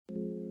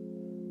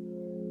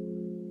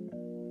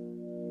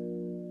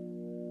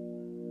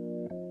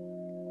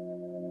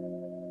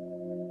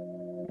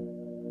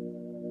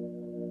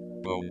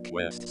Bone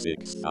Quest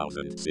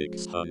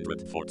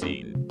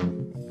 6614.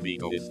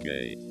 Vito is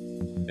gay.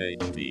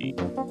 HD.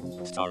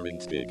 Starring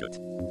Spigot.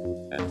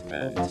 And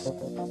Pants.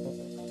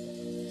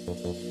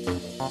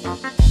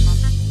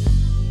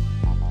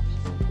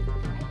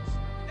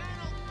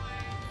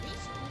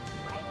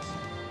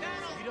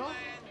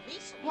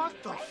 What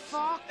the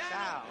fuck?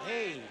 Sal,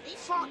 hey.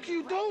 Fuck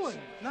you doing?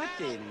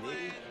 Nothing.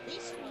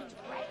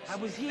 I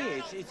was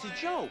here. It's a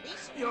joke.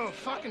 You're a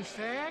fucking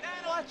fag?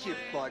 Watch it,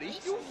 buddy.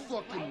 You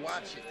fucking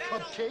watch it,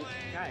 cupcake.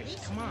 Guys,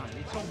 come on.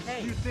 It's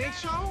okay. You think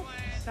so?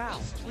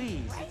 Sal,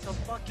 please. It's a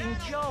fucking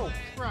joke.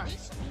 Right.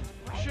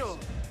 Sure.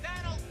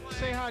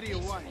 Say hi to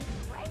your wife.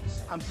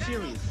 I'm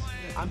serious.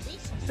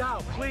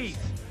 Sal, please.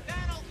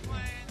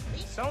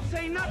 Don't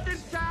say nothing,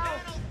 Sal.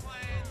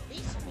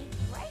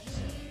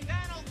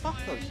 Fuck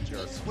those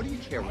jerks. What do you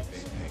care what they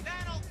think?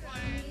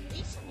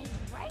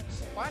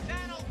 What?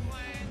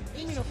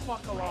 Leave me the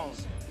fuck alone.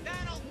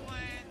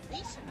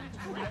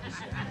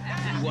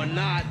 You are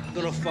not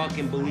gonna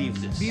fucking believe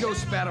this. Vito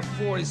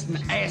Spatafore is an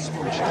ass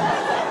moocher.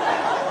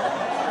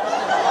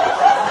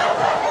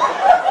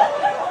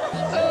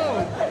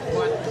 Oh!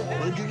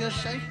 What did you just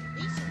say?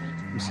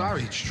 I'm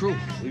sorry, it's true.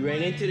 We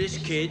ran into this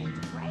kid.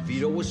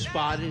 Vito was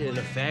spotted in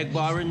a fag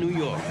bar in New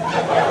York.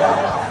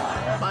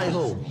 By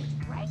who?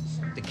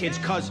 The kid's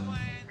cousin.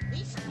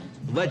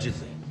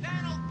 Allegedly.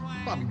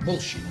 Probably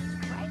bullshit.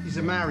 He's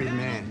a married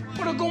man.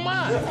 What a go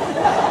man?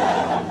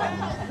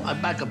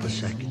 Back up a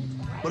second.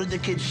 What did the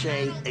kid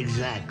say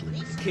exactly?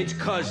 Kid's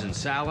cousin,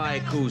 Sal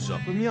Iacuso.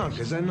 From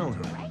Yonkers, I know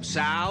him.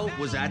 Sal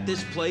was at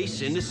this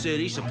place in the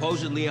city,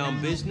 supposedly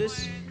on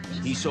business.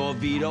 He saw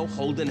Vito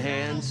holding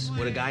hands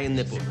with a guy in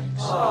nipple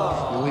rings.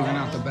 You're leaving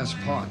out the best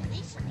part.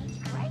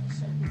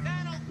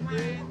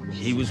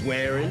 He was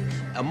wearing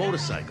a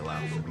motorcycle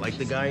outfit, like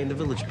the guy in the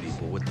Village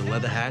People, with the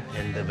leather hat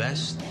and the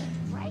vest.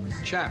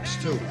 Chaps,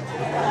 too.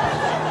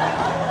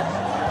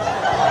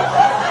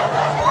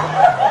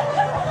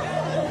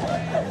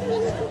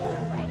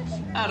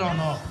 I don't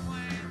know.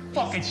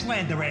 Fucking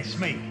slanderous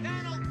me.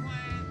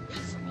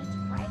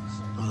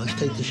 Oh, let's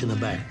take this in the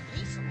back.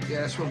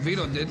 Yeah, that's what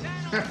Vito did.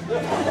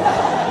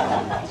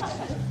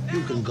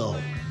 You can go.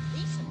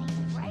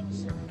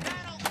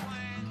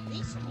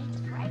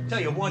 Tell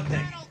you one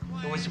thing.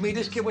 If it was me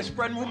this kid was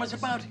spreading rumors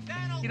about,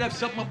 he'd have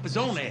something up his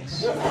own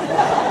ass.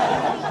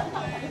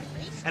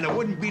 And it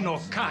wouldn't be no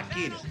cock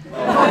either.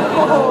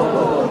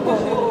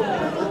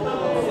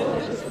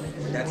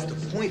 That's the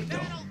point,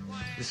 though.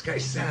 This guy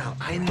Sal,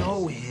 I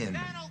know him.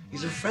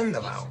 He's a friend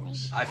of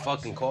ours. I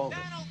fucking called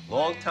him.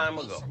 Long time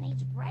ago.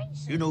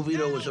 You knew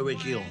Vito was a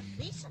Riccione.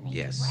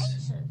 Yes.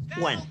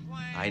 When?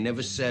 I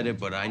never said it,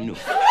 but I knew.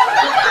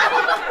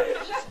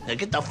 Now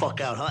get the fuck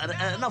out, huh? And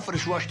enough of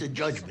this rush to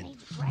judgment.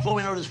 Before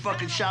we know this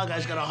fucking Sal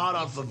guy's got a hard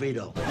on for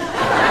Vito.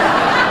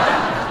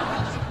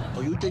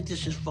 Oh, you think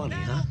this is funny,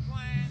 huh?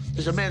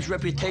 There's a man's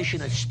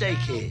reputation at stake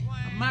here.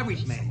 A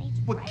married man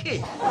with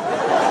kids.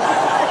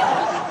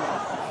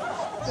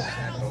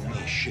 That don't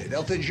mean shit.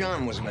 Elton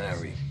John was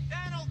married.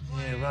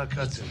 Yeah, Rock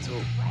Hudson, too.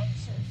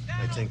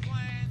 I think.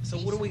 So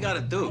what do we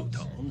gotta do,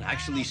 Tone?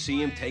 Actually see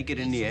him take it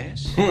in the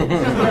ass? Get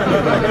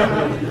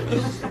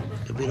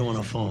Vito on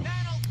the phone.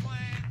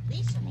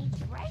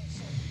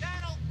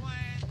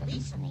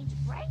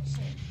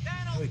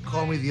 He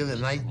called me the other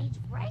night,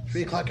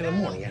 3 o'clock in the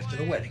morning after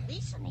the wedding.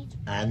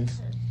 And?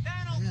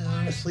 Yeah,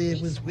 honestly, it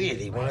was weird.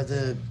 He wanted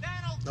to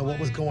know what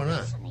was going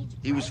on.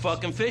 He was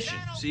fucking fishing.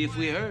 See if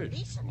we heard.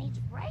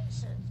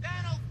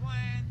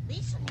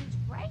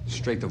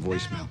 Straight to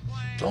voicemail.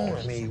 Don't,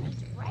 I mean,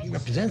 he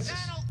represents us.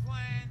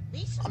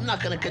 I'm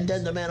not gonna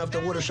condemn the man off the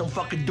wood of some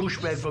fucking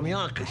douchebag from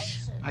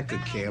Yonkers. I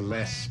could care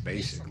less,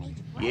 basically.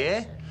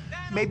 Yeah?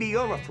 Maybe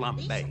you're a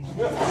flambe.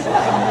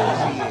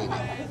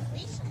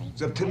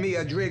 It's up to me.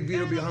 I drag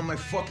Vito behind my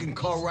fucking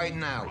car right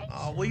now.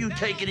 Oh, will you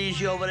take it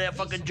easy over there,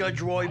 fucking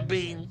Judge Roy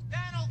Bean?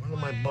 One of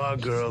my bar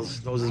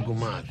girls knows his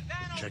Gumad.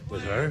 Check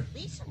with her.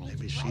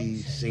 Maybe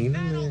she's seen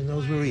him and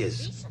knows where he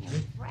is.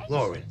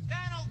 Lauren.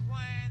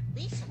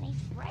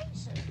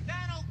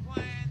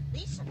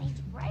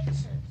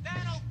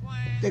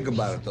 Think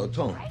about it, though,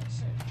 Tone.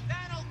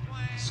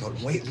 So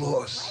weight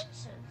loss.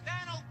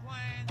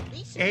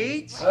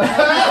 AIDS?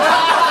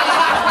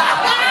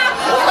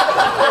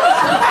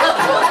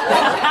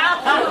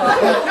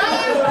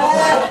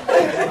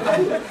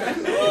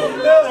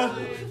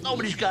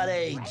 Nobody's got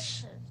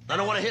AIDS. I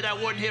don't want to hear that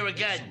word here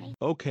again.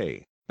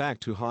 Okay, back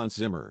to Hans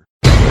Zimmer.